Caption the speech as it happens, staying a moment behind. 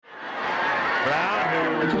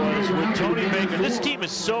Brown, who was with Tony Baker. This team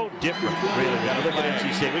is so different, really. When you look at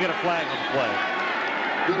NC State. We got a flag on the play.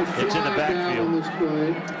 It's in the backfield.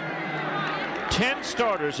 10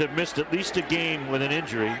 starters have missed at least a game with an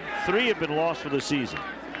injury. 3 have been lost for the season.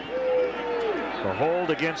 The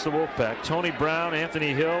hold against the Wolfpack. Tony Brown,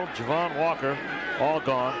 Anthony Hill, Javon Walker, all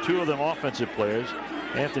gone. 2 of them offensive players.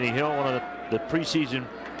 Anthony Hill, one of the preseason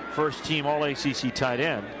first team All-ACC tight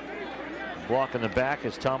end. Block in the back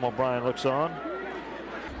as Tom O'Brien looks on.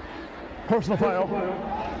 Personal foul,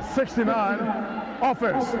 69,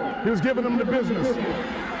 offense. He was giving them the business.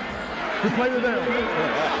 He played it down.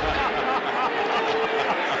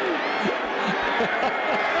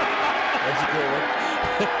 That's a good one.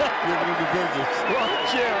 Giving them the business. Ron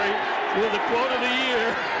Cherry with the quote of the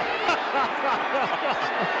year.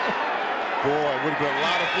 Boy, would have been a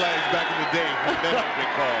lot of flags back in the day if that had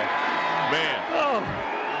been called. Man. Oh,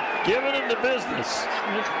 giving him the business.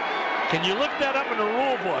 Can you look that up in the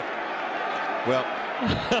rule book? Well,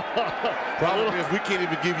 problem is we can't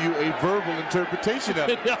even give you a verbal interpretation of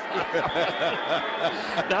it. No,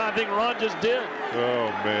 I think Ron just did. Oh,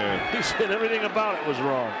 man. He said everything about it was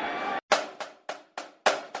wrong.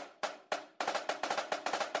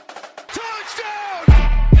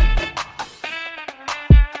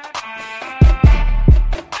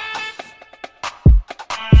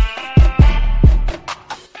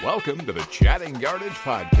 Welcome to the Chatting Yardage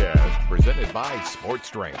Podcast, presented by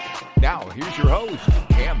Sports Drink. Now, here's your host,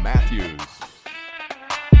 Cam Matthews.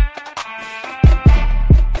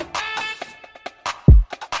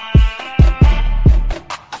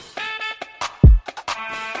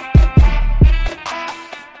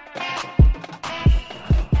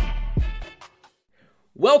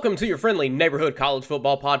 Welcome to your friendly neighborhood college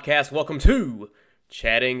football podcast. Welcome to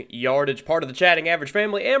Chatting Yardage, part of the Chatting Average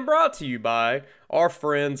family, and brought to you by our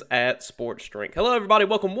friends at Sports Drink. Hello, everybody.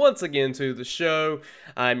 Welcome once again to the show.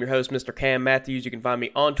 I'm your host, Mr. Cam Matthews. You can find me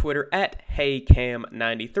on Twitter at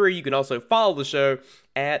HeyCam93. You can also follow the show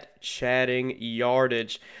at Chatting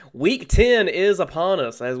Yardage. Week 10 is upon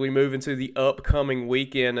us as we move into the upcoming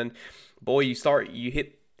weekend, and boy, you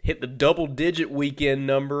hit the double-digit weekend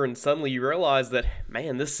number, and suddenly you realize that,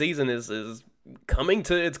 man, this season is coming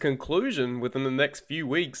to its conclusion within the next few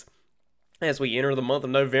weeks. As we enter the month of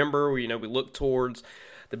November, we look towards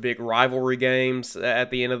the big rivalry games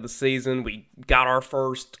at the end of the season. We got our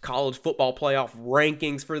first college football playoff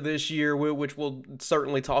rankings for this year, which we'll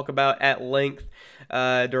certainly talk about at length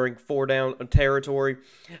during 4-down territory.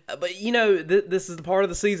 But, this is the part of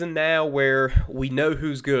the season now where we know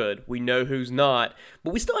who's good, we know who's not,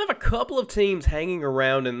 but we still have a couple of teams hanging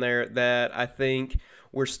around in there that I think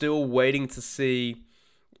we're still waiting to see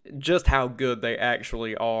just how good they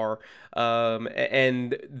actually are.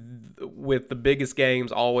 And with the biggest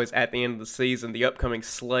games always at the end of the season, the upcoming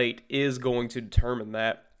slate is going to determine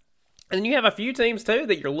that. And you have a few teams, too,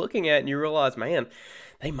 that you're looking at and you realize, man,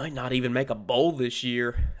 they might not even make a bowl this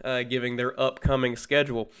year, given their upcoming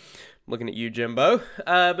schedule. Looking at you, Jimbo.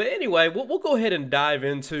 But anyway, we'll go ahead and dive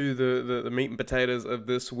into the meat and potatoes of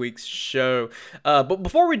this week's show. But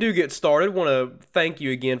before we do get started, I want to thank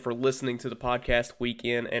you again for listening to the podcast week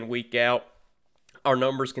in and week out. Our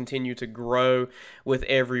numbers continue to grow with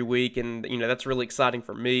every week, and that's really exciting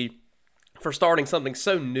for me for starting something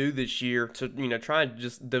so new this year to try and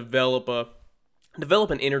just develop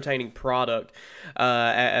an entertaining product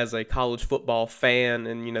as a college football fan.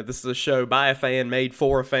 And this is a show by a fan, made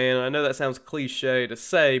for a fan. I know that sounds cliche to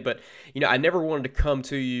say, but I never wanted to come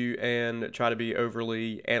to you and try to be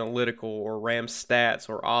overly analytical or ram stats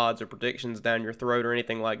or odds or predictions down your throat or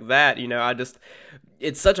anything like that.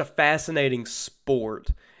 It's such a fascinating sport.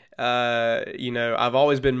 I've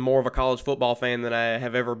always been more of a college football fan than I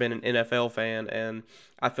have ever been an NFL fan, and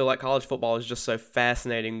I feel like college football is just so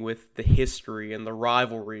fascinating with the history and the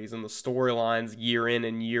rivalries and the storylines year in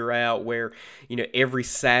and year out, where every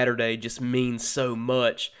Saturday just means so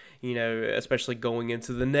much, especially going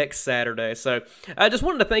into the next Saturday. So I just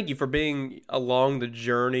wanted to thank you for being along the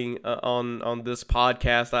journey on this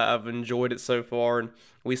podcast. I've enjoyed it so far, and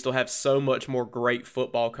we still have so much more great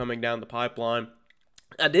football coming down the pipeline.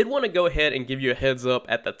 I did want to go ahead and give you a heads up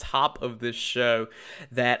at the top of this show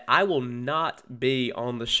that I will not be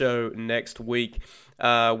on the show next week.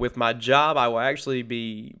 With my job, I will actually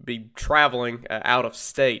be traveling out of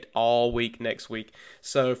state all week next week.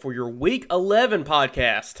 So for your Week 11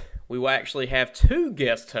 podcast, we will actually have 2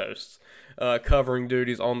 guest hosts covering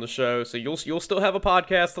duties on the show. So you'll still have a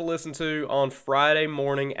podcast to listen to on Friday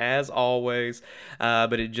morning as always,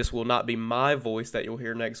 but it just will not be my voice that you'll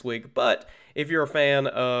hear next week. But if you're a fan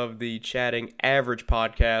of the Chatting Average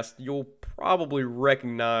podcast, you'll probably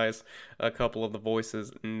recognize a couple of the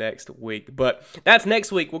voices next week. But that's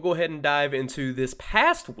next week. We'll go ahead and dive into this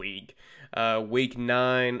past week. Week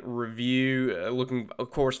 9 review, looking,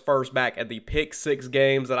 of course, first back at the Pick 6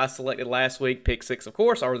 games that I selected last week. Pick 6, of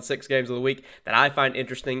course, are the 6 games of the week that I find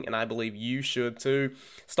interesting, and I believe you should too.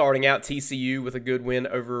 Starting out, TCU with a good win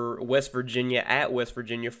over West Virginia at West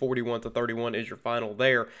Virginia, 41-31 is your final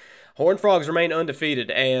there. Horned Frogs remain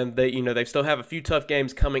undefeated, and they still have a few tough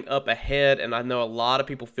games coming up ahead, and I know a lot of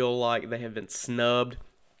people feel like they have been snubbed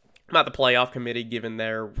by the playoff committee given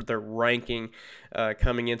their ranking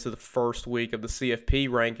coming into the first week of the CFP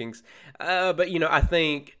rankings. But I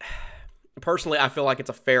think personally I feel like it's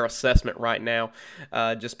a fair assessment right now,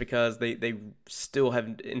 just because they still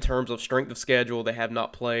have, in terms of strength of schedule, they have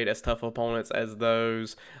not played as tough opponents as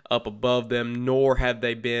those up above them, nor have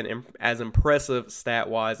they been as impressive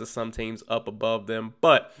stat-wise as some teams up above them.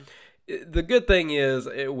 But the good thing is,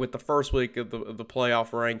 with the first week of the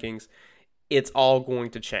playoff rankings, it's all going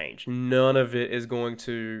to change. None of it is going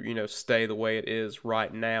to, stay the way it is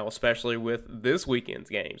right now, especially with this weekend's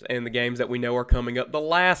games and the games that we know are coming up the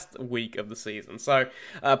last week of the season. So,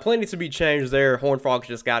 plenty to be changed there. Horned Frogs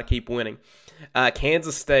just got to keep winning.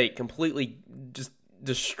 Kansas State completely just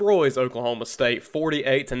destroys Oklahoma State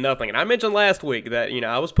 48-0. And I mentioned last week that,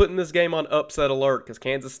 I was putting this game on upset alert because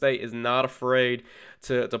Kansas State is not afraid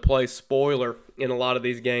to play spoiler in a lot of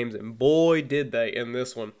these games. And boy, did they in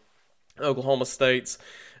this one. Oklahoma State's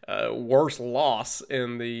worst loss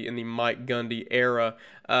in the Mike Gundy era,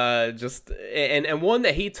 and one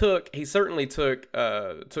that he certainly took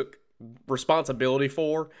responsibility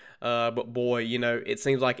for. But boy, it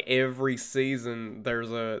seems like every season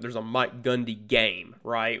there's a Mike Gundy game,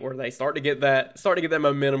 right, where they start to get that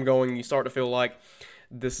momentum going. You start to feel like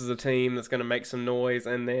this is a team that's going to make some noise,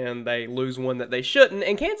 and then they lose one that they shouldn't.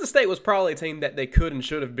 And Kansas State was probably a team that they could and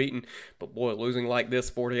should have beaten. But boy, losing like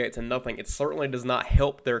this 48-0, it certainly does not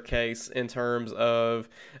help their case in terms of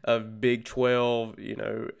Big 12,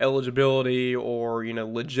 eligibility or,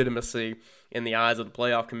 legitimacy in the eyes of the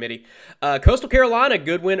playoff committee. Coastal Carolina,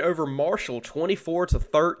 good win over Marshall,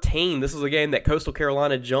 24-13. This is a game that Coastal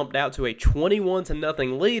Carolina jumped out to a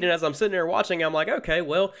 21-0 lead, and as I'm sitting there watching, I'm like, okay,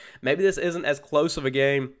 well, maybe this isn't as close of a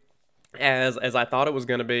game as I thought it was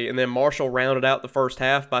going to be. And then Marshall rounded out the first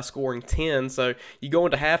half by scoring 10. So you go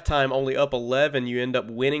into halftime only up 11. You end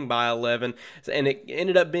up winning by 11. And it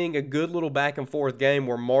ended up being a good little back and forth game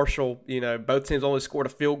where Marshall, both teams only scored a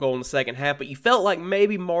field goal in the second half. But you felt like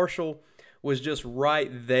maybe Marshall was just right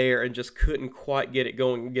there and just couldn't quite get it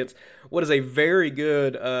going against what is a very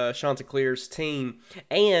good Chanticleer's team.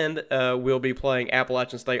 And we'll be playing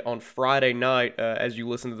Appalachian State on Friday night as you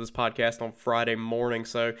listen to this podcast on Friday morning.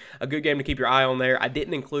 So a good game to keep your eye on there. I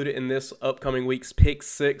didn't include it in this upcoming week's Pick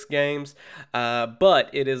 6 games, but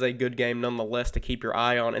it is a good game nonetheless to keep your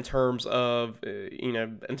eye on in terms of,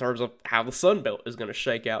 how the Sun Belt is going to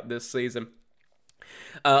shake out this season.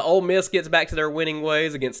 Ole Miss gets back to their winning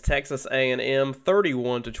ways against Texas A&M.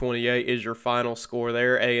 31-28 is your final score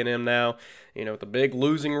there. A&M now, with a big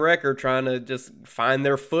losing record, trying to just find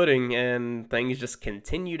their footing, and things just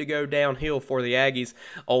continue to go downhill for the Aggies.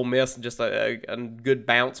 Ole Miss just a good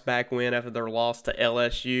bounce back win after their loss to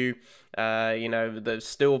LSU. They're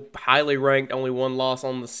still highly ranked, only one loss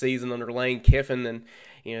on the season under Lane Kiffin, and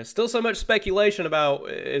still so much speculation about,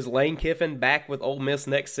 is Lane Kiffin back with Ole Miss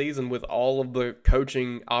next season with all of the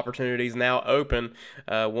coaching opportunities now open,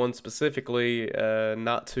 one specifically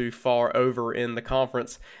not too far over in the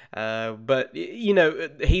conference. But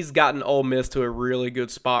he's gotten Ole Miss to a really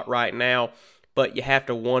good spot right now. But you have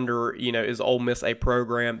to wonder, is Ole Miss a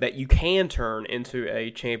program that you can turn into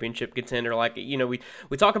a championship contender? Like, we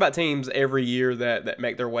talk about teams every year that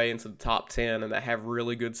make their way into the top 10 and that have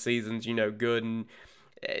really good seasons, good and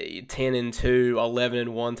 10-2,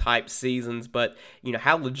 11-1 type seasons, but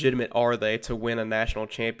how legitimate are they to win a national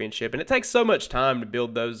championship? And it takes so much time to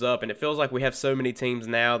build those up, and it feels like we have so many teams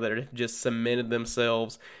now that have just cemented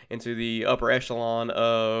themselves into the upper echelon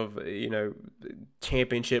of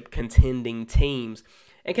championship contending teams.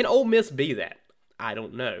 And can Ole Miss be that? I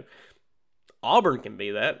don't know. Auburn can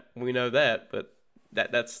be that. We know that, but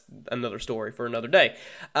that's another story for another day.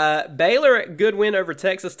 Baylor, good win over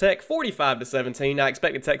Texas Tech, 45-17. I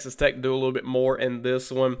expected Texas Tech to do a little bit more in this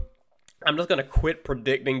one. I'm just going to quit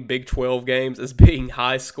predicting Big 12 games as being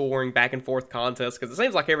high-scoring, back-and-forth contests, because it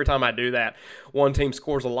seems like every time I do that, one team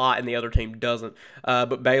scores a lot and the other team doesn't.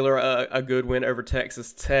 But Baylor, a good win over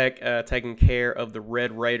Texas Tech, taking care of the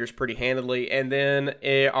Red Raiders pretty handily. And then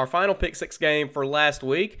our final Pick 6 game for last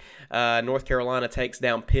week, North Carolina takes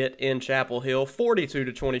down Pitt in Chapel Hill.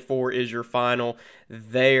 42-24 is your final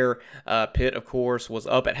there. Pitt, of course, was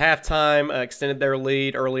up at halftime, extended their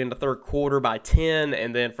lead early in the third quarter by 10,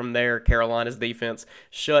 and then from there, Carolina's defense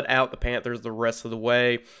shut out the Panthers the rest of the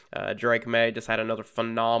way. Drake May just had another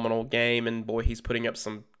phenomenal game, and boy, he's putting up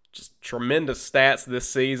some just tremendous stats this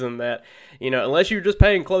season that, unless you're just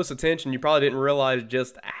paying close attention, you probably didn't realize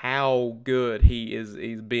just how good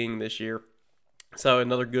he's being this year. So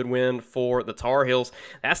another good win for the Tar Heels.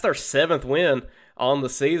 That's their 7th win on the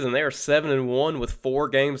season. They are 7-1 with 4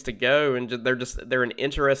 games to go, and they're an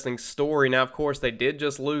interesting story. Now, of course, they did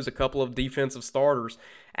just lose a couple of defensive starters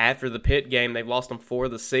after the Pitt game. They've lost them for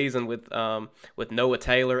the season with Noah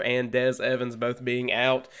Taylor and Des Evans both being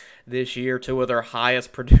out this year, 2 of their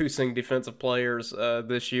highest producing defensive players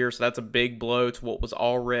this year. So that's a big blow to what was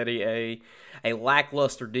already a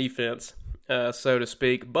lackluster defense, so to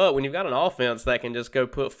speak. But when you've got an offense that can just go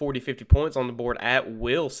put 40, 50 points on the board at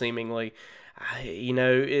will, seemingly,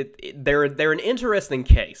 they're an interesting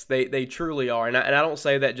case. They truly are. And I don't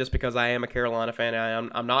say that just because I am a Carolina fan.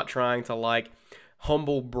 I'm not trying to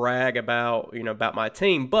humble brag about my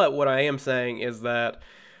team. But what I am saying is that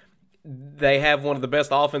they have one of the best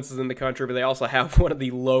offenses in the country, but they also have one of the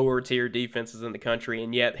lower tier defenses in the country,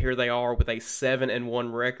 and yet here they are with a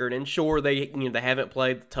 7-1 record. And sure, they haven't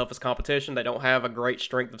played the toughest competition. They don't have a great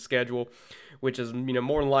strength of schedule, which is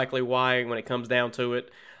more than likely why, when it comes down to it,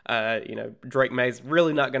 Drake May's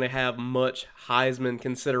really not going to have much Heisman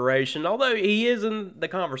consideration, although he is in the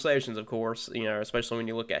conversations, of course, especially when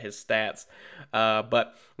you look at his stats.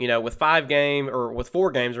 But with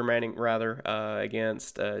 4 games remaining,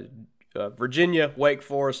 against Virginia, Wake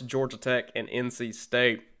Forest, Georgia Tech, and NC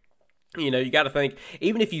State, you got to think,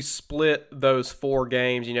 even if you split those 4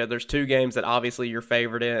 games, there's 2 games that obviously you're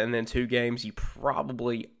favored in, and then 2 games you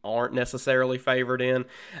probably aren't necessarily favored in.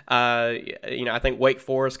 I think Wake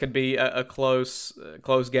Forest could be a close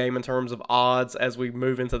game in terms of odds as we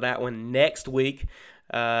move into that one next week.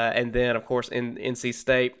 And then, of course, in NC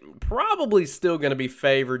State, probably still going to be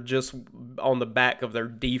favored just on the back of their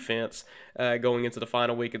defense going into the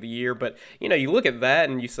final week of the year. But, you look at that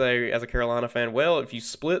and you say, as a Carolina fan, well, if you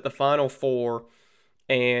split the Final Four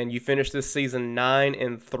and you finish this season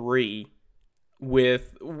 9-3,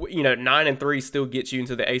 with 9-3 still gets you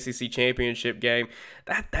into the ACC championship game.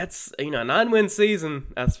 That's a 9-win season,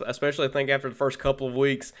 especially I think after the first couple of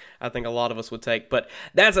weeks, I think a lot of us would take. But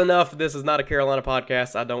that's enough. This is not a Carolina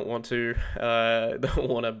podcast. I don't want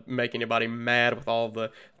to make anybody mad with all the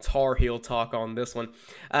Tar Heel talk on this one.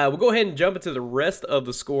 We'll go ahead and jump into the rest of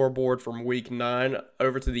the scoreboard from Week 9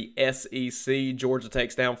 over to the SEC. Georgia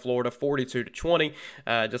takes down Florida 42-20.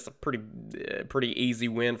 Just a pretty easy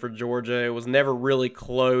win for Georgia. It was never really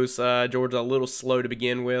close. Georgia a little slow to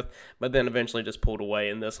begin with, but then eventually just pulled away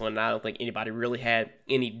in this one. I don't think anybody really had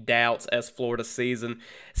any doubts as Florida's season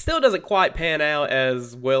still doesn't quite pan out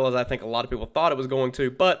as well as I think a lot of people thought it was going to,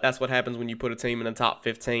 but that's what happens when you put a team in the top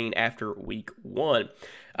 15 after Week 1.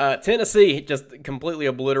 Tennessee just completely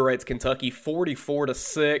obliterates Kentucky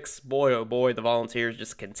 44-6. Boy, oh boy, the Volunteers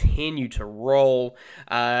just continue to roll.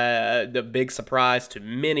 The big surprise to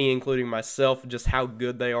many, including myself, just how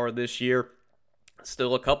good they are this year.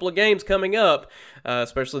 Still a couple of games coming up,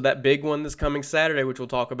 especially that big one this coming Saturday, which we'll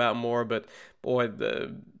talk about more. But boy,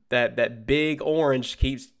 that big orange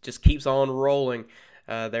keeps on rolling.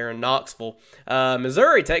 There in Knoxville.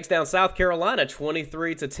 Missouri takes down South Carolina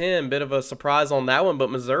 23-10. Bit of a surprise on that one,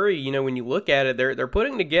 but Missouri, when you look at it, they're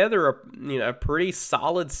putting together a pretty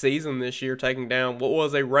solid season this year, taking down what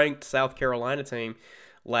was a ranked South Carolina team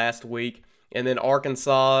last week. And then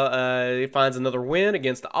Arkansas finds another win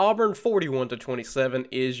against Auburn. 41-27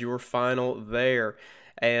 is your final there.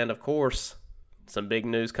 And of course, some big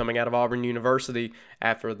news coming out of Auburn University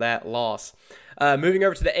after that loss. Moving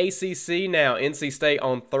over to the ACC now. NC State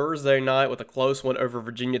on Thursday night with a close one over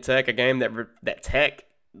Virginia Tech, a game that Tech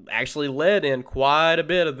actually led in quite a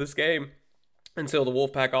bit of this game until the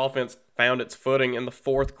Wolfpack offense found its footing in the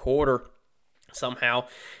fourth quarter. Somehow,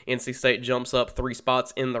 NC State jumps up 3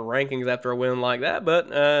 spots in the rankings after a win like that, but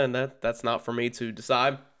that's not for me to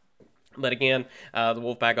decide. But again, the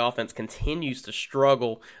Wolfpack offense continues to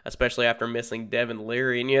struggle, especially after missing Devin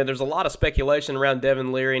Leary. And there's a lot of speculation around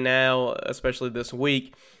Devin Leary now, especially this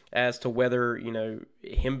week, as to whether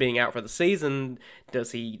him being out for the season,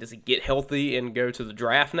 does he get healthy and go to the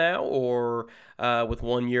draft now, or with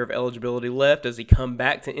 1 year of eligibility left, does he come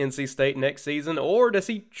back to NC State next season, or does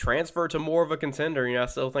he transfer to more of a contender? I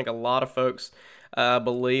still think a lot of folks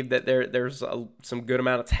believe that there's some good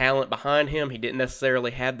amount of talent behind him. He didn't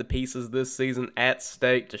necessarily have the pieces this season at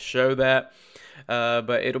stake to show that,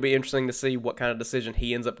 but it'll be interesting to see what kind of decision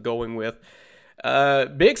he ends up going with.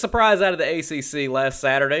 Big surprise out of the ACC last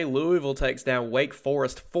Saturday. Louisville takes down Wake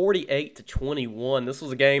Forest 48-21. This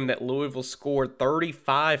was a game that Louisville scored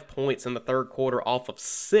 35 points in the third quarter off of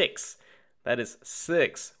 6. That is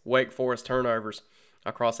 6 Wake Forest turnovers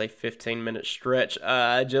across a 15-minute stretch.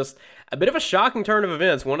 Just a bit of a shocking turn of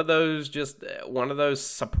events. One of those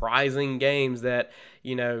surprising games that,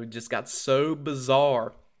 just got so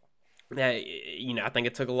bizarre. I think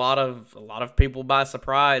it took a lot of people by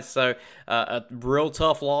surprise. So a real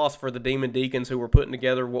tough loss for the Demon Deacons, who were putting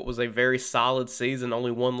together what was a very solid season, only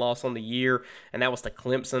one loss on the year, and that was to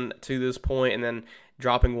Clemson to this point, and then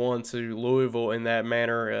dropping one to Louisville in that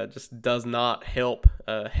manner just does not help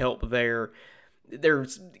their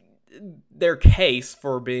case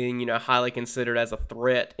for being highly considered as a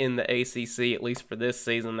threat in the ACC, at least for this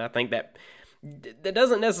season. I think that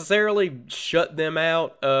doesn't necessarily shut them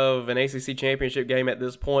out of an ACC championship game at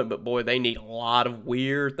this point, but boy, they need a lot of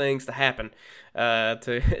weird things to happen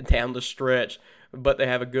to down the stretch. But they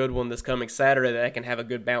have a good one this coming Saturday that they can have a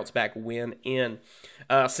good bounce-back win in.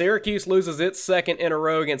 Syracuse loses its second in a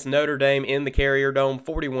row against Notre Dame in the Carrier Dome.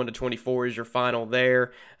 41-24 is your final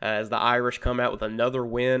there, as the Irish come out with another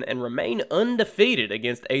win and remain undefeated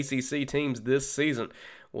against ACC teams this season.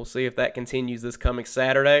 We'll see if that continues this coming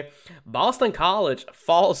Saturday. Boston College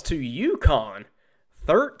falls to UConn.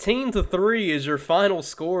 13-3 is your final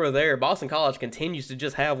score there. Boston College continues to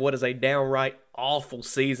just have what is a downright awful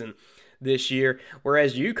season this year,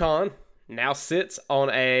 whereas UConn now sits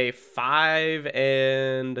on a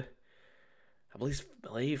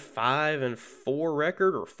 5-4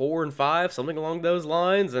 record, or 4-5, something along those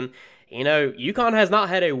lines. And UConn has not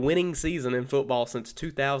had a winning season in football since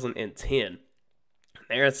 2010.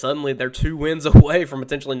 They're 2 wins away from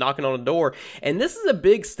potentially knocking on a door. And this is a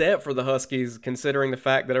big step for the Huskies, considering the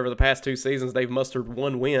fact that over the past 2 seasons, they've mustered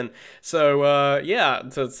 1 win. So,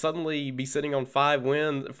 to suddenly be sitting on 4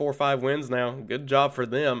 or 5 wins now, good job for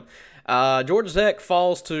them. Georgia Tech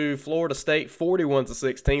falls to Florida State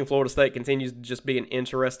 41-16. Florida State continues to just be an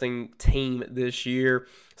interesting team this year.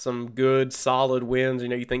 Some good, solid wins.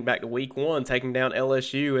 You think back to week 1, taking down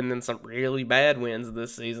LSU, and then some really bad wins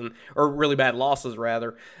this season, or really bad losses,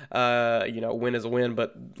 rather. Win is a win,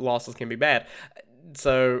 but losses can be bad.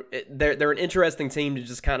 So they're an interesting team to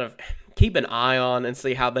just kind of keep an eye on and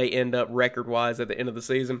see how they end up record-wise at the end of the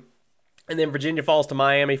season. And then Virginia falls to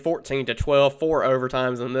Miami 14-12, 4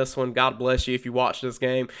 overtimes in this one. God bless you if you watched this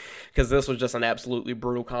game, because this was just an absolutely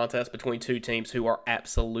brutal contest between 2 teams who are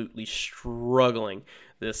absolutely struggling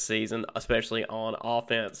this season, especially on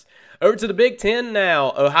offense. Over to the Big Ten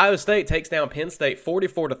now. Ohio State takes down Penn State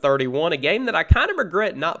 44-31, a game that I kind of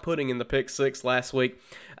regret not putting in the Pick 6 last week.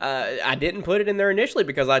 I didn't put it in there initially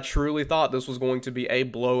because I truly thought this was going to be a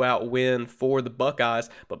blowout win for the Buckeyes.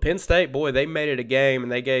 But Penn State, boy, they made it a game,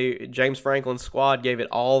 and James Franklin's squad gave it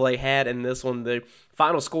all they had in this one. The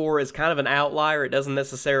final score is kind of an outlier. It doesn't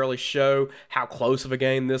necessarily show how close of a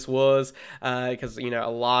game this was, because a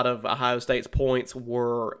lot of Ohio State's points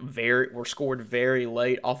were scored very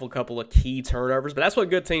late off a couple of key turnovers. But that's what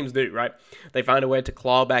good teams do, right? They find a way to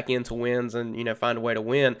claw back into wins and find a way to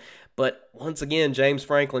win. But once again, James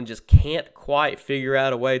Franklin just can't quite figure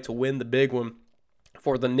out a way to win the big one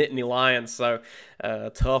for the Nittany Lions. So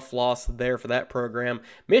tough loss there for that program.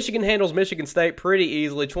 Michigan handles Michigan State pretty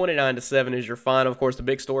easily. 29-7 is your final. Of course, the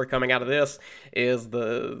big story coming out of this is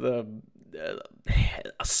the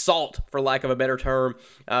assault, for lack of a better term,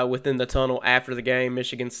 within the tunnel after the game.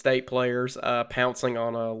 Michigan State players pouncing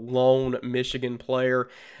on a lone Michigan player.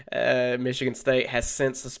 Michigan State has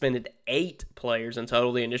since suspended 8 players in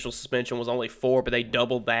total. The initial suspension was only 4, but they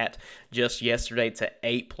doubled that just yesterday to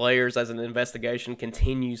 8 players as an investigation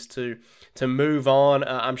continues to move on.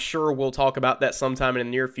 I'm sure we'll talk about that sometime in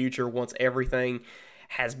the near future once everything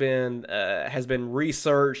has been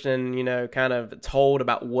researched and kind of told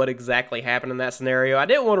about what exactly happened in that scenario. I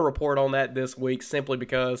didn't want to report on that this week simply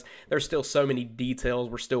because there's still so many details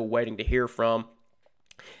we're still waiting to hear from.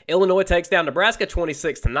 Illinois takes down Nebraska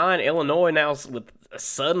 26-9. Illinois now with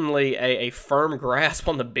suddenly a firm grasp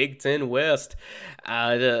on the Big Ten West.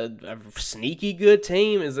 A sneaky good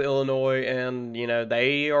team is Illinois, and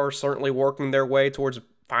they are certainly working their way towards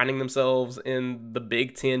finding themselves in the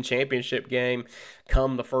Big Ten championship game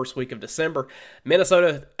come the first week of December.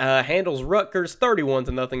 Minnesota handles Rutgers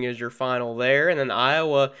 31-0 is your final there, and then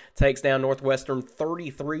Iowa takes down Northwestern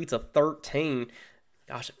 33-13.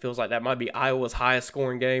 Gosh, it feels like that might be Iowa's highest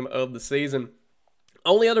scoring game of the season.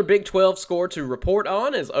 Only other Big 12 score to report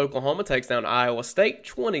on is Oklahoma takes down Iowa State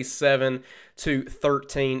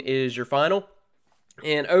 27-13 is your final.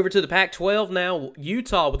 And over to the Pac-12 now,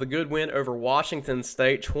 Utah with a good win over Washington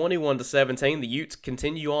State, 21-17. The Utes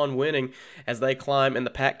continue on winning as they climb in the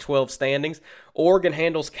Pac-12 standings. Oregon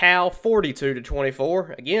handles Cal,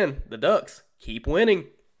 42-24. Again, the Ducks keep winning.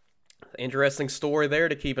 Interesting story there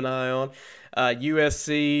to keep an eye on.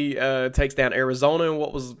 USC takes down Arizona in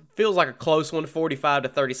what feels like a close one,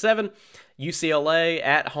 45-37. UCLA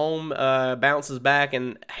at home bounces back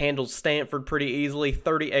and handles Stanford pretty easily,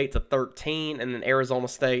 38-13, and then Arizona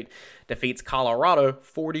State defeats Colorado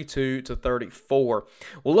 42-34.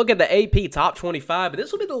 We'll look at the AP Top 25, but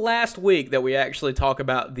this will be the last week that we actually talk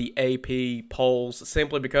about the AP polls,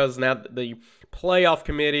 simply because now the playoff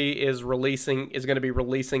committee is going to be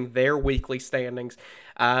releasing their weekly standings.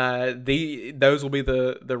 Those will be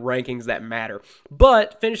the rankings that matter.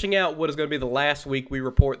 But finishing out what is going to be the last week we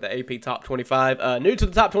report the AP Top 25. New to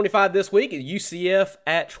the Top 25 this week is UCF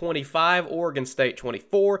at 25, Oregon State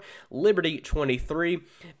 24, Liberty 23.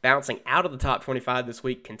 Bouncing out of the Top 25 this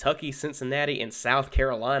week, Kentucky, Cincinnati, and South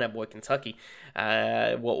Carolina. Boy, Kentucky.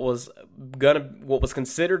 What was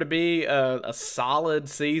considered to be a solid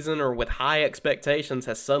season or with high expectations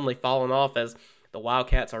has suddenly fallen off as the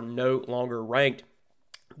Wildcats are no longer ranked.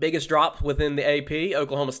 Biggest drop within the AP,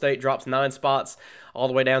 Oklahoma State drops 9 spots all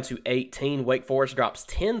the way down to 18. Wake Forest drops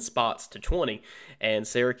 10 spots to 20. And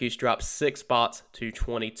Syracuse drops 6 spots to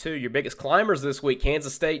 22. Your biggest climbers this week,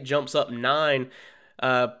 Kansas State jumps up 9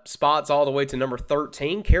 spots all the way to number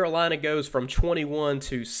 13. Carolina goes from 21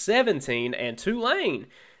 to 17. And Tulane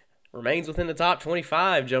remains within the top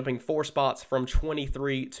 25, jumping 4 spots from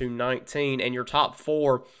 23 to 19. And your top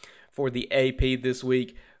 4 for the AP this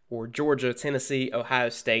week for Georgia, Tennessee, Ohio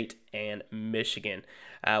State, and Michigan.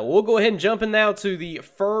 We'll go ahead and jump in now to the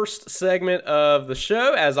first segment of the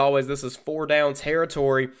show. As always, this is 4 Down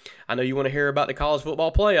territory. I know you want to hear about the college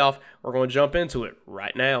football playoff. We're going to jump into it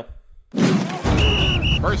right now.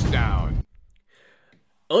 First down.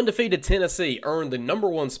 Undefeated Tennessee earned the number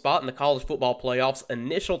 1 spot in the college football playoff's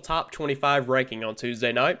initial top 25 ranking on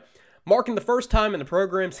Tuesday night, marking the first time in the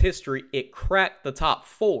program's history it cracked the top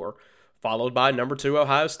 4, followed by number 2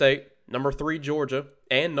 Ohio State, number 3 Georgia,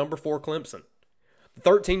 and number 4 Clemson. The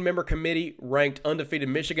 13-member committee ranked undefeated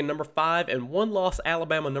Michigan number 5 and one-loss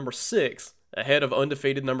Alabama number 6, ahead of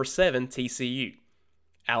undefeated number 7 TCU.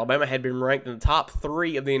 Alabama had been ranked in the top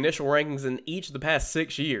 3 of the initial rankings in each of the past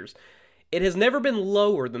 6 years. It has never been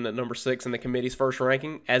lower than the number 6 in the committee's first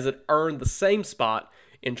ranking, as it earned the same spot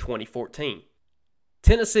in 2014.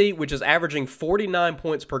 Tennessee, which is averaging 49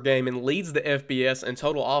 points per game and leads the FBS in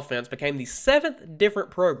total offense, became the 7th different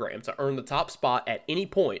program to earn the top spot at any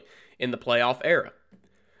point in the playoff era.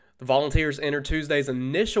 The Volunteers entered Tuesday's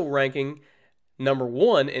initial ranking number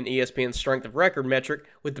 1 in ESPN's strength of record metric,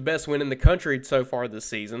 with the best win in the country so far this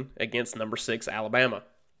season against number 6 Alabama.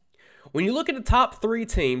 When you look at the top 3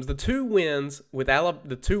 teams, the two wins with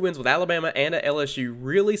Alabama and at LSU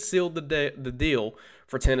really sealed the deal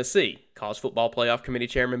for Tennessee. College Football Playoff Committee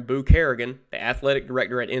Chairman Boo Carrigan, the athletic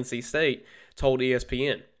director at NC State, told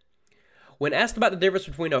ESPN. When asked about the difference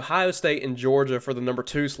between Ohio State and Georgia for the number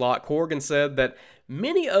 2 slot, Corrigan said that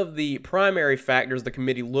many of the primary factors the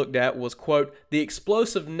committee looked at was, quote, the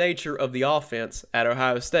explosive nature of the offense at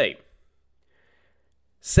Ohio State.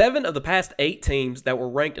 7 of the past 8 teams that were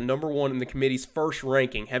ranked number 1 in the committee's first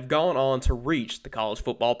ranking have gone on to reach the college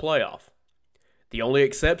football playoff. The only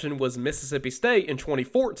exception was Mississippi State in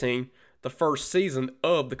 2014, the first season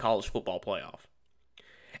of the college football playoff.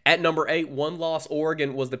 At number 8, one-loss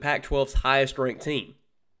Oregon was the Pac-12's highest-ranked team.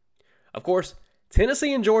 Of course,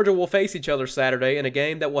 Tennessee and Georgia will face each other Saturday in a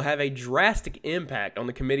game that will have a drastic impact on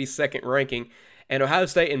the committee's second ranking, and Ohio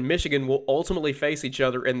State and Michigan will ultimately face each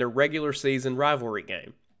other in their regular season rivalry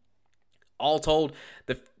game. All told,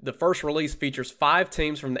 the first release features 5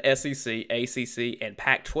 teams from the SEC, ACC, and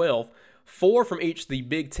Pac-12, 4 from each the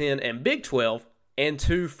Big Ten and Big 12, and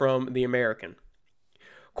 2 from the American.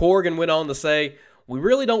 Corrigan went on to say, we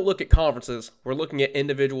really don't look at conferences, we're looking at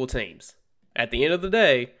individual teams. At the end of the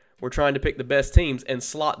day, we're trying to pick the best teams and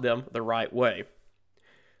slot them the right way.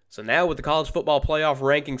 So now with the college football playoff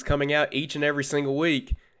rankings coming out each and every single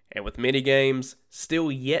week, and with many games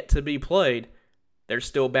still yet to be played, there's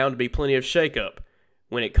still bound to be plenty of shakeup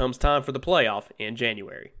when it comes time for the playoff in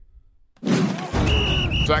January.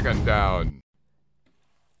 Second down.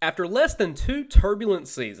 After less than 2 turbulent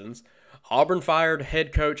seasons, Auburn fired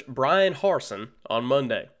head coach Brian Harsin on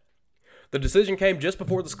Monday. The decision came just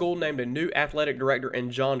before the school named a new athletic director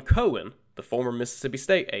in John Cohen, the former Mississippi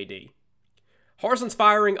State AD. Harsin's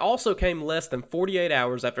firing also came less than 48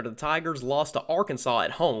 hours after the Tigers lost to Arkansas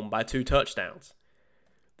at home by 2 touchdowns.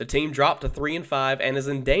 The team dropped to 3-5 and is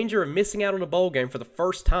in danger of missing out on a bowl game for the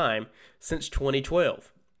first time since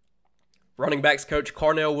 2012. Running backs coach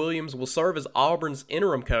Carnell Williams will serve as Auburn's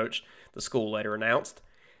interim coach, the school later announced.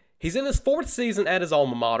 He's in his 4th season at his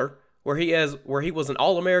alma mater, where he was an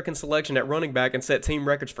All-American selection at running back and set team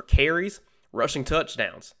records for carries, rushing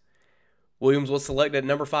touchdowns. Williams was selected at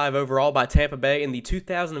number 5 overall by Tampa Bay in the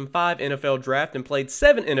 2005 NFL Draft and played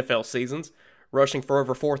 7 NFL seasons, rushing for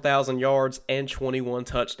over 4,000 yards and 21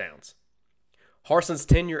 touchdowns. Harson's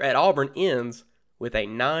tenure at Auburn ends with a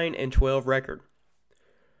 9-12 record.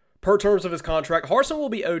 Per terms of his contract, Harsin will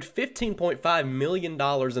be owed $15.5 million in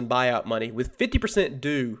buyout money, with 50%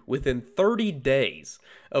 due within 30 days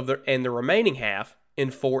and the remaining half in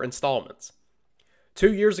 4 installments.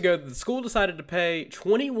 2 years ago, the school decided to pay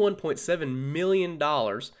 $21.7 million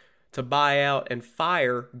to buy out and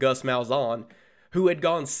fire Gus Malzahn, who had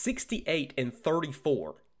gone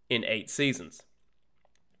 68-34 in 8 seasons.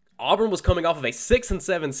 Auburn was coming off of a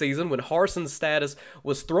 6-7 season when Harson's status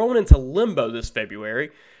was thrown into limbo this February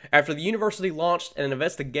after the university launched an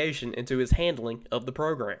investigation into his handling of the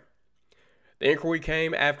program. The inquiry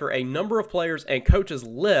came after a number of players and coaches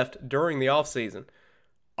left during the offseason.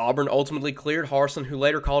 Auburn ultimately cleared Harsin, who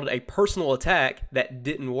later called it a personal attack that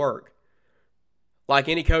didn't work. Like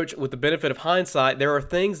any coach with the benefit of hindsight, there are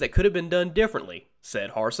things that could have been done differently,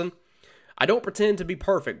 said Harsin. I don't pretend to be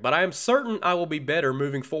perfect, but I am certain I will be better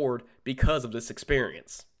moving forward because of this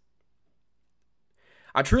experience.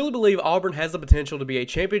 I truly believe Auburn has the potential to be a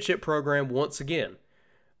championship program once again,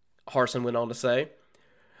 Harsin went on to say.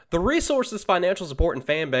 The resources, financial support, and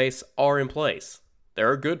fan base are in place. There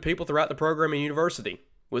are good people throughout the program and university.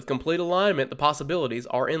 With complete alignment, the possibilities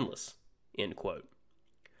are endless. End quote.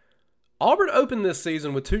 Auburn opened this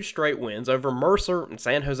season with 2 straight wins over Mercer and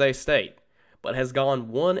San Jose State, but has gone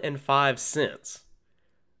 1-5 since.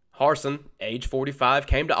 Harsin, age 45,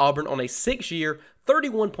 came to Auburn on a 6-year,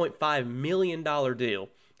 $31.5 million deal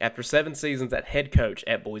after 7 seasons at head coach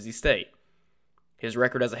at Boise State. His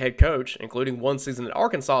record as a head coach, including 1 season at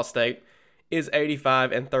Arkansas State, is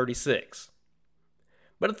 85-36.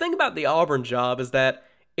 But the thing about the Auburn job is that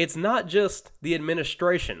it's not just the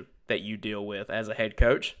administration that you deal with as a head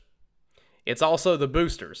coach. It's also the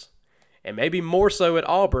boosters, and maybe more so at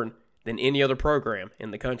Auburn than any other program in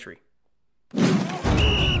the country.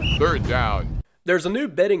 3rd down. There's a new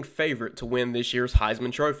betting favorite to win this year's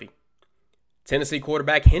Heisman Trophy. Tennessee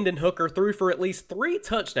quarterback Hendon Hooker threw for at least 3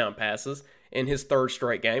 touchdown passes in his 3rd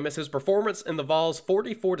straight game as his performance in the Vols'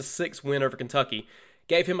 44-6 win over Kentucky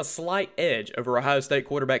gave him a slight edge over Ohio State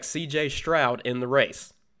quarterback C.J. Stroud in the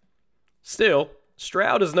race. Still,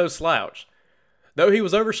 Stroud is no slouch. Though he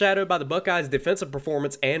was overshadowed by the Buckeyes' defensive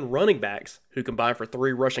performance and running backs, who combined for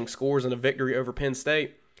 3 rushing scores in a victory over Penn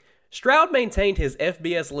State, Stroud maintained his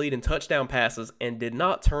FBS lead in touchdown passes and did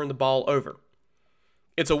not turn the ball over.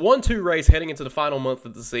 It's a 1-2 race heading into the final month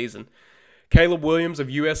of the season. Caleb Williams of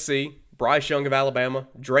USC, Bryce Young of Alabama,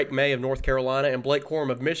 Drake May of North Carolina, and Blake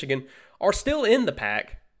Corum of Michigan are still in the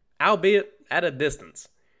pack, albeit at a distance.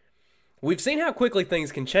 We've seen how quickly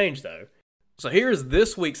things can change, though. So here's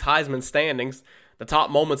this week's Heisman standings, the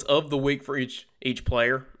top moments of the week for each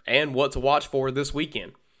player, and what to watch for this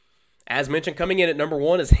weekend. As mentioned, coming in at number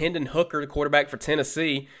 1 is Hendon Hooker, the quarterback for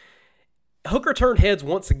Tennessee. Hooker turned heads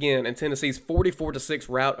once again in Tennessee's 44-6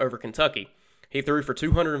 rout over Kentucky. He threw for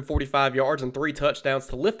 245 yards and 3 touchdowns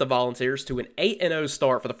to lift the Volunteers to an 8-0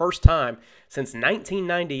 start for the first time since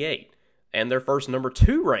 1998, and their first number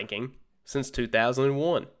 2 ranking since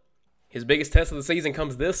 2001. His biggest test of the season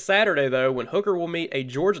comes this Saturday, though, when Hooker will meet a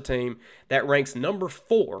Georgia team that ranks number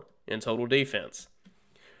 4 in total defense.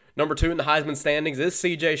 Number 2 in the Heisman standings is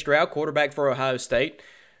C.J. Stroud, quarterback for Ohio State.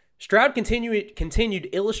 Stroud continued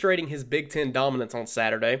illustrating his Big Ten dominance on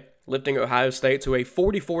Saturday, lifting Ohio State to a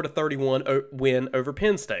 44-31 win over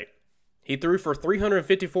Penn State. He threw for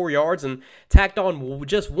 354 yards and tacked on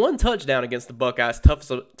just 1 touchdown against the Buckeyes'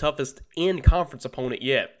 toughest in-conference opponent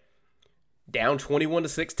yet. Down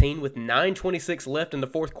 21-16 with 9:26 left in the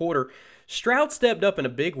 4th quarter, Stroud stepped up in a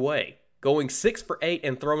big way, going 6 for 8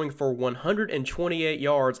 and throwing for 128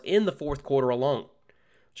 yards in the 4th quarter alone.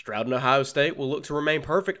 Stroud and Ohio State will look to remain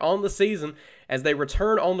perfect on the season as they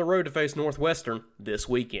return on the road to face Northwestern this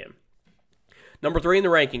weekend. Number 3 in the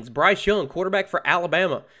rankings, Bryce Young, quarterback for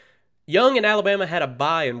Alabama. Young and Alabama had a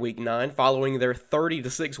bye in Week 9 following their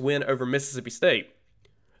 30-6 win over Mississippi State.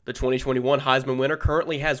 The 2021 Heisman winner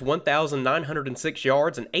currently has 1,906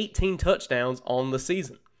 yards and 18 touchdowns on the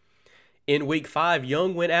season. In Week 5,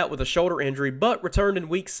 Young went out with a shoulder injury but returned in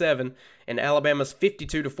Week 7 in Alabama's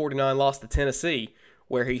 52-49 loss to Tennessee,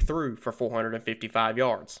 where he threw for 455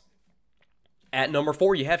 yards. At number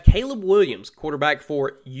 4, you have Caleb Williams, quarterback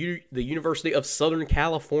for the University of Southern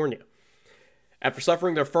California. After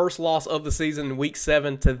suffering their first loss of the season in Week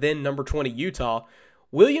 7 to then number 20 Utah,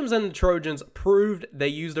 Williams and the Trojans proved they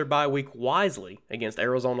used their bye week wisely against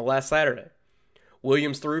Arizona last Saturday.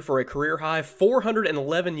 Williams threw for a career-high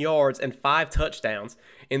 411 yards and 5 touchdowns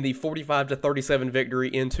in the 45-37 victory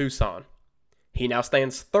in Tucson. He now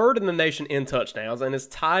stands third in the nation in touchdowns and is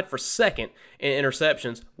tied for second in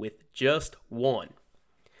interceptions with just 1.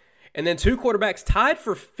 And then 2 quarterbacks tied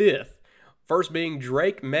for 5th, first being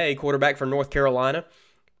Drake May, quarterback for North Carolina.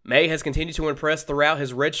 May has continued to impress throughout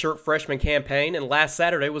his redshirt freshman campaign, and last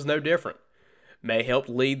Saturday was no different. May helped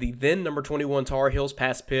lead the then number 21 Tar Heels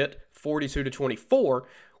past Pitt 42-24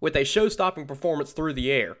 with a show-stopping performance through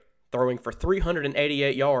the air, throwing for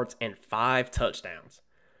 388 yards and 5 touchdowns.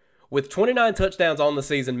 With 29 touchdowns on the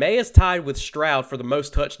season, May is tied with Stroud for the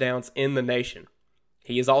most touchdowns in the nation.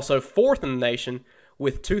 He is also 4th in the nation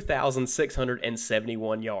with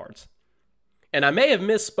 2,671 yards. And I may have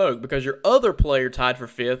misspoke because your other player tied for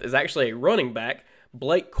 5th is actually a running back,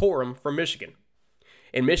 Blake Corum from Michigan.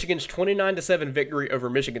 In Michigan's 29-7 victory over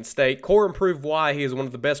Michigan State, Corum proved why he is one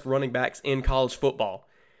of the best running backs in college football.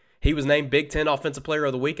 He was named Big Ten Offensive Player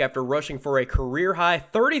of the Week after rushing for a career-high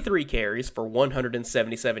 33 carries for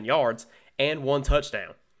 177 yards and 1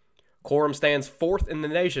 touchdown. Corum stands 4th in the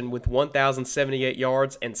nation with 1,078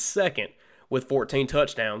 yards and 2nd with 14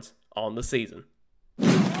 touchdowns on the season.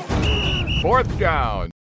 4th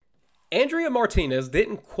down. Andrea Martinez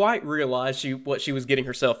didn't quite realize what she was getting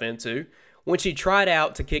herself into when she tried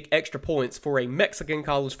out to kick extra points for a Mexican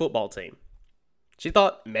college football team. She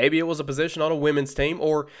thought maybe it was a position on a women's team,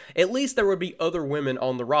 or at least there would be other women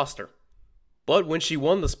on the roster. But when she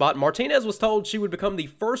won the spot, Martinez was told she would become the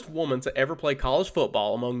first woman to ever play college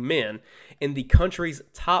football among men in the country's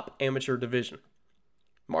top amateur division.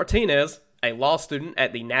 Martinez, a law student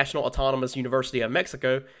at the National Autonomous University of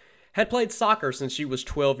Mexico, had played soccer since she was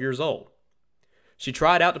 12 years old. She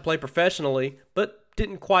tried out to play professionally, but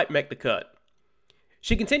didn't quite make the cut.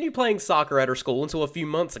 She continued playing soccer at her school until a few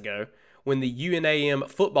months ago when the UNAM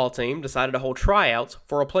football team decided to hold tryouts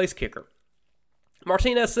for a place kicker.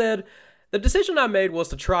 Martinez said, "The decision I made was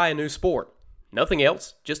to try a new sport. Nothing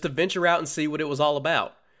else, just to venture out and see what it was all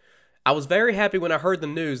about. I was very happy when I heard the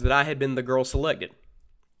news that I had been the girl selected."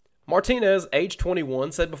 Martinez, age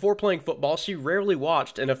 21, said before playing football she rarely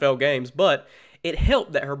watched NFL games, but it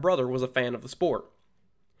helped that her brother was a fan of the sport.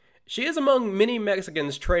 She is among many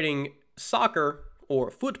Mexicans trading soccer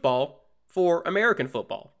or football for American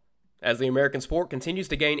football, as the American sport continues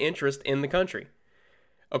to gain interest in the country.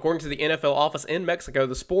 According to the NFL office in Mexico,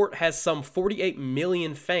 the sport has some 48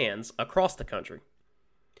 million fans across the country.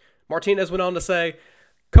 Martinez went on to say,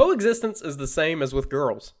 "Coexistence is the same as with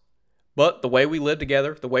girls. But the way we live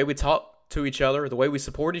together, the way we talk to each other, the way we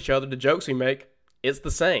support each other, the jokes we make, it's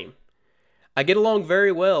the same. I get along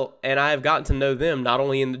very well, and I have gotten to know them not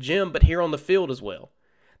only in the gym, but here on the field as well.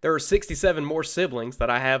 There are 67 more siblings that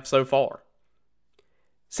I have so far."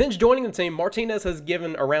 Since joining the team, Martinez has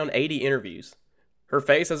given around 80 interviews. Her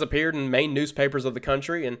face has appeared in main newspapers of the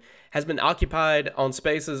country and has been occupied on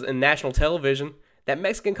spaces in national television that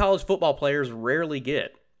Mexican college football players rarely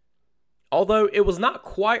get. Although it was not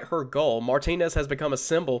quite her goal, Martinez has become a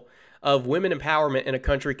symbol of women empowerment in a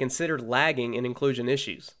country considered lagging in inclusion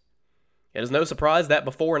issues. It is no surprise that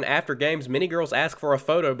before and after games, many girls ask for a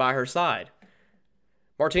photo by her side.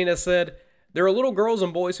 Martinez said, "There are little girls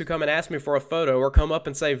and boys who come and ask me for a photo or come up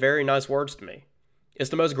and say very nice words to me. It's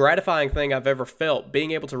the most gratifying thing I've ever felt,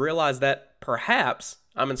 being able to realize that perhaps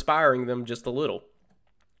I'm inspiring them just a little."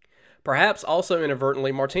 Perhaps also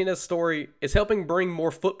inadvertently, Martinez's story is helping bring more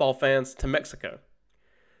football fans to Mexico.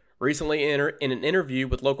 Recently, in an interview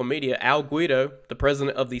with local media, Al Guido, the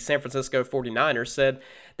president of the San Francisco 49ers, said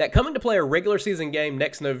that coming to play a regular season game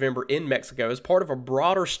next November in Mexico is part of a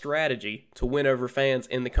broader strategy to win over fans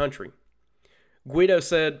in the country. Guido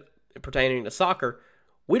said, pertaining to soccer,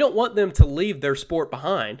 "We don't want them to leave their sport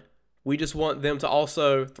behind. We just want them to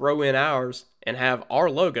also throw in ours and have our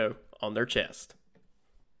logo on their chest."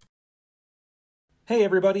 Hey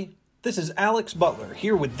everybody, this is Alex Butler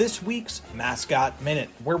here with this week's Mascot Minute,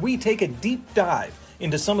 where we take a deep dive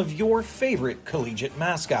into some of your favorite collegiate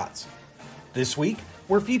mascots. This week,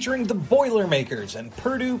 we're featuring the Boilermakers and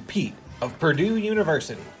Purdue Pete of Purdue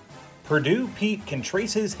University. Purdue Pete can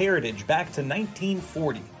trace his heritage back to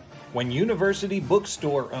 1940, when university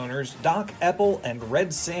bookstore owners Doc Epple and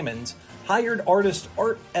Red Salmons hired artist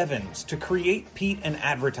Art Evans to create Pete an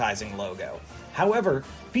advertising logo. However,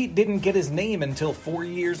 Pete didn't get his name until 4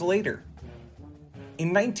 years later.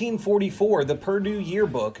 In 1944, the Purdue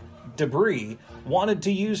yearbook Debris, wanted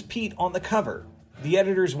to use Pete on the cover. The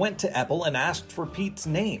editors went to Epple and asked for Pete's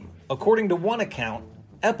name. According to one account,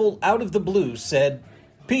 Epple, out of the blue, said,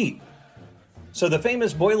 "Pete." So the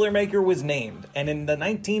famous Boilermaker was named, and in the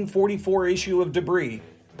 1944 issue of Debris,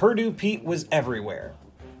 Purdue Pete was everywhere.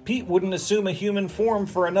 Pete wouldn't assume a human form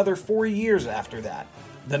for another 4 years after that.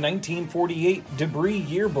 The 1948 Debris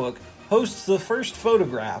yearbook hosts the first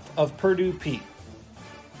photograph of Purdue Pete.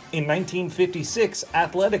 In 1956,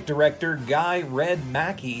 athletic director Guy "Red"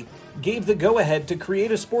 Mackey gave the go-ahead to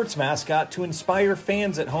create a sports mascot to inspire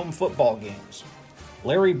fans at home football games.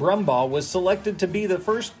 Larry Brumbaugh was selected to be the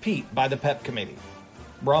first Pete by the Pep Committee.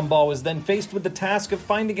 Brumbaugh was then faced with the task of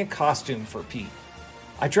finding a costume for Pete.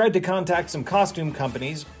 "I tried to contact some costume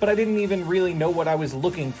companies, but I didn't even really know what I was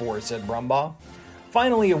looking for," said Brumbaugh.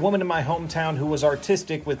 "Finally, a woman in my hometown who was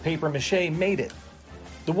artistic with papier-mâché made it.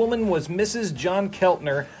 The woman was Mrs. John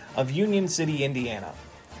Keltner of Union City, Indiana.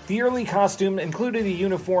 The early costume included a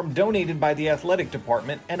uniform donated by the athletic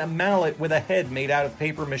department and a mallet with a head made out of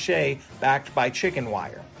papier-mâché backed by chicken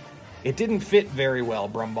wire. It didn't fit very well,"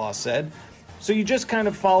 Brumbaugh said, "so you just kind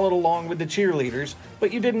of followed along with the cheerleaders,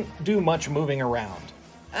 but you didn't do much moving around."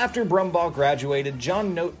 After Brumbaugh graduated,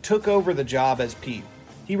 John Note took over the job as Pete.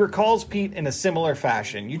 He recalls Pete in a similar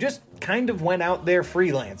fashion. "You just kind of went out there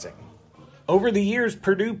freelancing." Over the years,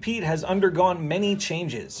 Purdue Pete has undergone many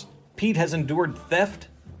changes. Pete has endured theft,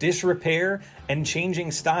 disrepair, and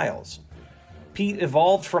changing styles. Pete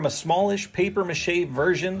evolved from a smallish papier-mâché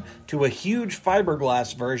version to a huge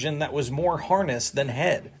fiberglass version that was more harness than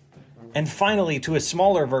head, and finally to a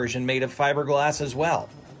smaller version made of fiberglass as well.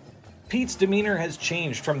 Pete's demeanor has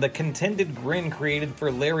changed from the contented grin created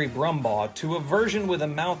for Larry Brumbaugh to a version with a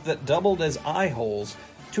mouth that doubled as eye holes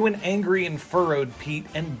to an angry and furrowed Pete,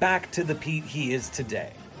 and back to the Pete he is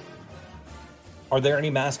today. Are there any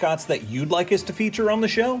mascots that you'd like us to feature on the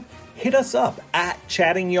show? Hit us up at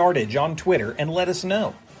Chatting Yardage on Twitter and let us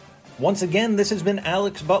know. Once again, this has been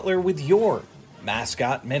Alex Butler with your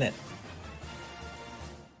Mascot Minute.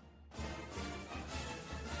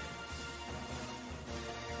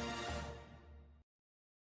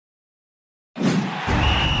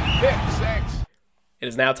 It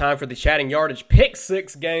is now time for the Chatting Yardage Pick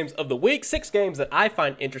 6 games of the week. 6 games that I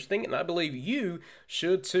find interesting, and I believe you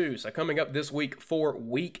should too. So coming up this week for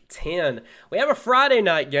Week 10, we have a Friday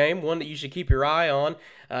night game, one that you should keep your eye on.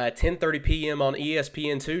 10:30 p.m. on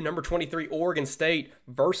ESPN2. Number 23, Oregon State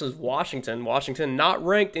versus Washington. Washington not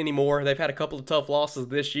ranked anymore. They've had a couple of tough losses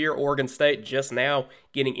this year. Oregon State just now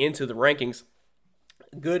getting into the rankings.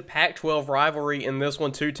 Good Pac-12 rivalry in this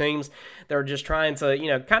one. Two teams that are just trying to,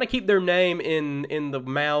 kind of keep their name in the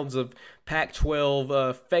mouths of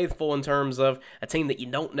Pac-12 faithful in terms of a team that you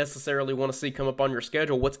don't necessarily want to see come up on your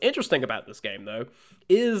schedule. What's interesting about this game, though,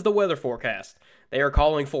 is the weather forecast. They are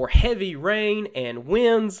calling for heavy rain and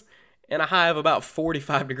winds and a high of about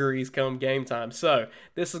 45 degrees come game time. So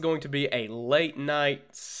this is going to be a late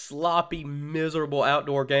night, sloppy, miserable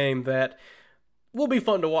outdoor game that will be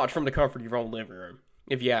fun to watch from the comfort of your own living room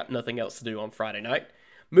if you have nothing else to do on Friday night.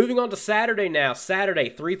 Moving on to Saturday now. Saturday,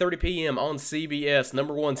 3:30 p.m. on CBS.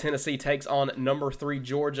 Number 1 Tennessee takes on number 3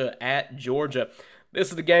 Georgia at Georgia. This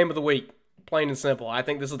is the game of the week, plain and simple. I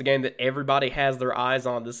think this is the game that everybody has their eyes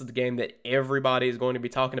on. This is the game that everybody is going to be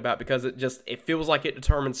talking about because it feels like it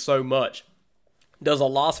determines so much. Does a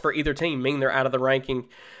loss for either team mean they're out of the ranking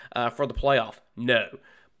for the playoff? No.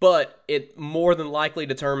 But it more than likely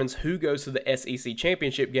determines who goes to the SEC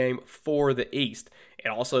championship game for the East. It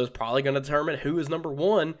also is probably going to determine who is number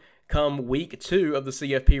 1 come week 2 of the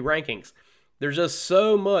CFP rankings. There's just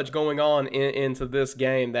so much going on into this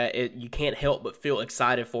game that you can't help but feel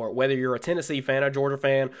excited for it. Whether you're a Tennessee fan, a Georgia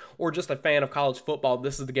fan, or just a fan of college football,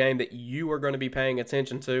 this is the game that you are going to be paying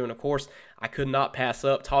attention to. And of course, I could not pass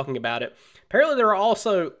up talking about it. Apparently, there are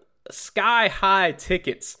also sky-high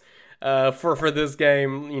tickets for this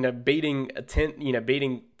game,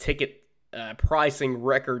 beating ticket pricing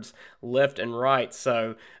records left and right.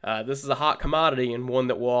 So this is a hot commodity and one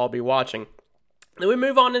that we'll all be watching. Then we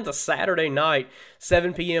move on into Saturday night,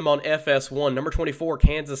 7 p.m. on FS1. Number 24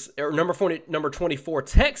 number 24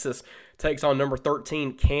 Texas takes on number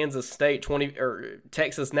 13 Kansas State.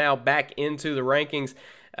 Texas now back into the rankings,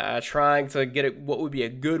 trying to get what would be a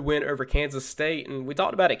good win over Kansas State. And we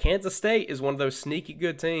talked about it. Kansas State is one of those sneaky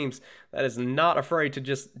good teams that is not afraid to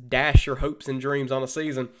just dash your hopes and dreams on a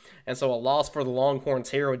season. And so a loss for the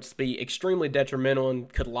Longhorns here would just be extremely detrimental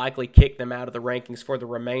and could likely kick them out of the rankings for the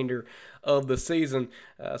remainder of the season.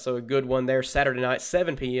 So a good one there. Saturday night,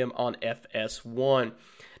 7 p.m. on FS1.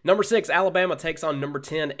 Number 6, Alabama takes on number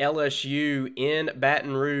 10, LSU in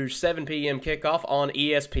Baton Rouge. 7 p.m. kickoff on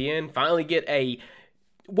ESPN. Finally get a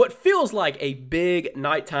what feels like a big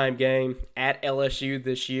nighttime game at LSU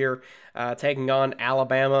this year, taking on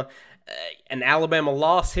Alabama. An Alabama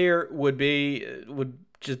loss here would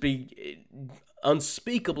just be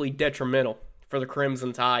unspeakably detrimental for the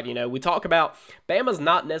Crimson Tide. You know, we talk about Bama's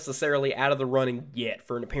not necessarily out of the running yet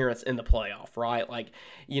for an appearance in the playoff, right? Like,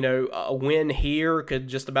 you know, a win here could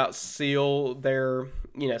just about seal them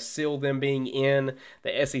being in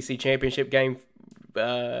the SEC championship game,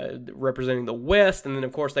 representing the West, and then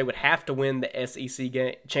of course they would have to win the SEC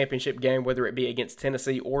championship game, whether it be against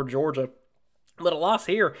Tennessee or Georgia. But a loss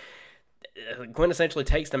here quintessentially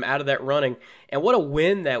takes them out of that running, and what a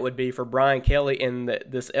win that would be for Brian Kelly and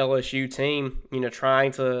this LSU team. You know,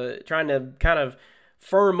 trying to kind of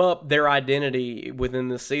firm up their identity within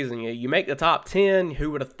this season. You make the top 10.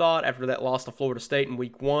 Who would have thought after that loss to Florida State in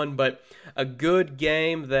week 1? But a good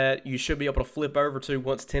game that you should be able to flip over to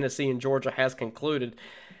once Tennessee and Georgia has concluded.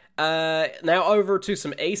 Now over to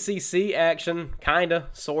some ACC action, kinda,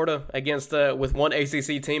 sorta, against with one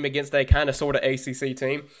ACC team against a kinda, sorta ACC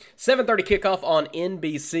team. 7:30 kickoff on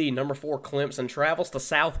NBC. Number 4 Clemson travels to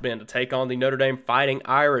South Bend to take on the Notre Dame Fighting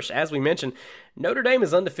Irish. As we mentioned, Notre Dame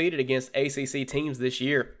is undefeated against ACC teams this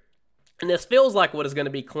year. And this feels like what is going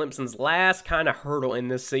to be Clemson's last kind of hurdle in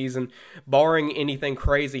this season, barring anything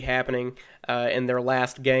crazy happening in their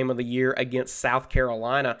last game of the year against South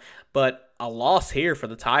Carolina. But a loss here for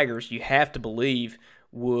the Tigers, you have to believe,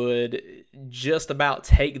 would just about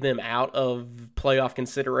take them out of playoff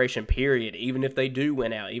consideration, period, even if they do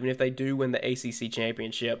win out, even if they do win the ACC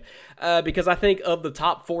championship. Because I think of the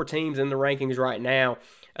top 4 teams in the rankings right now,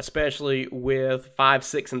 especially with 5,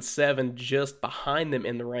 6, and 7 just behind them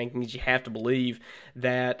in the rankings, you have to believe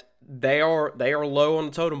that they are low on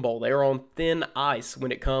the totem pole. They are on thin ice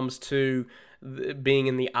when it comes to being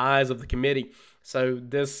in the eyes of the committee. So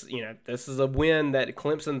this is a win that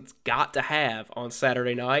Clemson's got to have on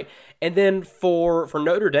Saturday night. And then for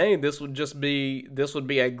Notre Dame, this would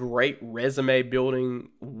be a great resume building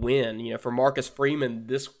win. You know, for Marcus Freeman,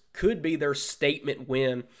 this could be their statement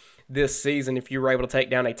win this season if you were able to take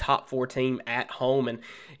down a top 4 team at home. And,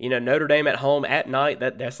 you know, Notre Dame at home at night,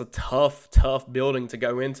 that's a tough building to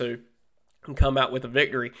go into and come out with a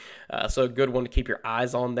victory. So a good one to keep your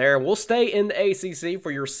eyes on there. We'll stay in the ACC for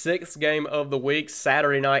your 6th game of the week,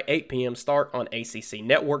 Saturday night, 8 p.m. start on ACC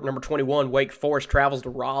Network. Number 21, Wake Forest travels to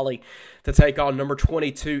Raleigh to take on number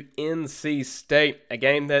 22, NC State. A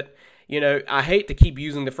game that, you know, I hate to keep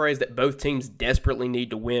using the phrase that both teams desperately need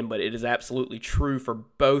to win, but it is absolutely true for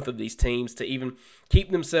both of these teams to even keep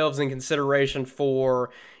themselves in consideration for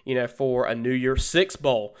a New Year's Six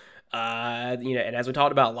Bowl. And as we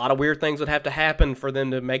talked about, a lot of weird things would have to happen for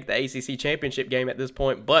them to make the ACC championship game at this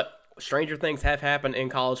point, but stranger things have happened in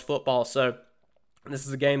college football. So this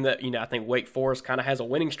is a game that, I think Wake Forest kind of has a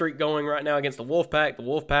winning streak going right now against the Wolfpack. The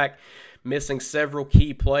Wolfpack missing several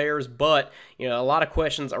key players, but, a lot of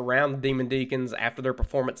questions around the Demon Deacons after their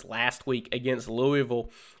performance last week against Louisville.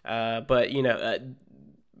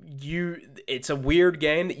 It's a weird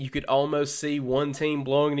game that you could almost see one team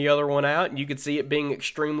blowing the other one out, and you could see it being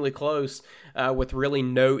extremely close with really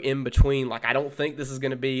no in-between. Like, I don't think this is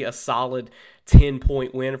going to be a solid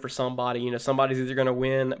 10-point win for somebody. Somebody's either going to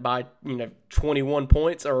win by, 21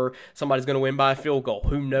 points or somebody's going to win by a field goal.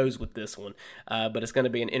 Who knows with this one? But it's going to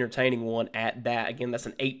be an entertaining one at that. Again, that's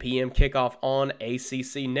an 8 p.m. kickoff on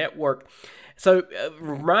ACC Network. So,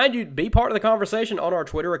 remind you, be part of the conversation on our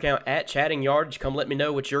Twitter account at Chatting Yardage. Come let me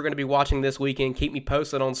know what you're going to be watching this weekend. Keep me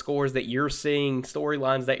posted on scores that you're seeing,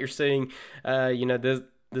 storylines that you're seeing.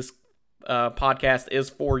 This podcast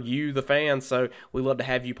is for you, the fans. So, we love to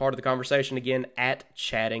have you part of the conversation again at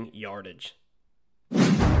Chatting Yardage.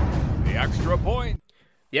 The extra point.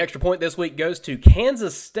 The extra point this week goes to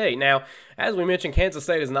Kansas State. Now, as we mentioned, Kansas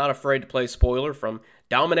State is not afraid to play spoiler, from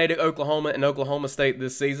dominating Oklahoma and Oklahoma State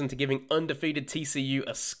this season to giving undefeated TCU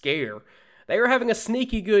a scare. They are having a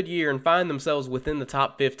sneaky good year and find themselves within the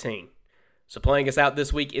top 15. So playing us out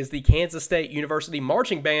this week is the Kansas State University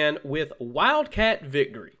Marching Band with Wildcat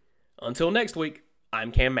Victory. Until next week,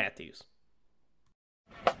 I'm Cam Matthews.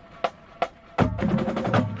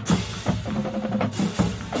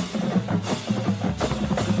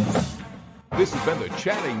 This has been the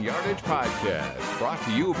Chatting Yardage Podcast, brought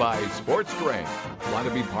to you by Sports Drink. Want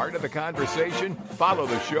to be part of the conversation? Follow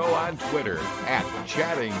the show on Twitter at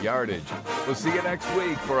Chatting Yardage. We'll see you next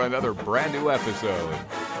week for another brand new episode.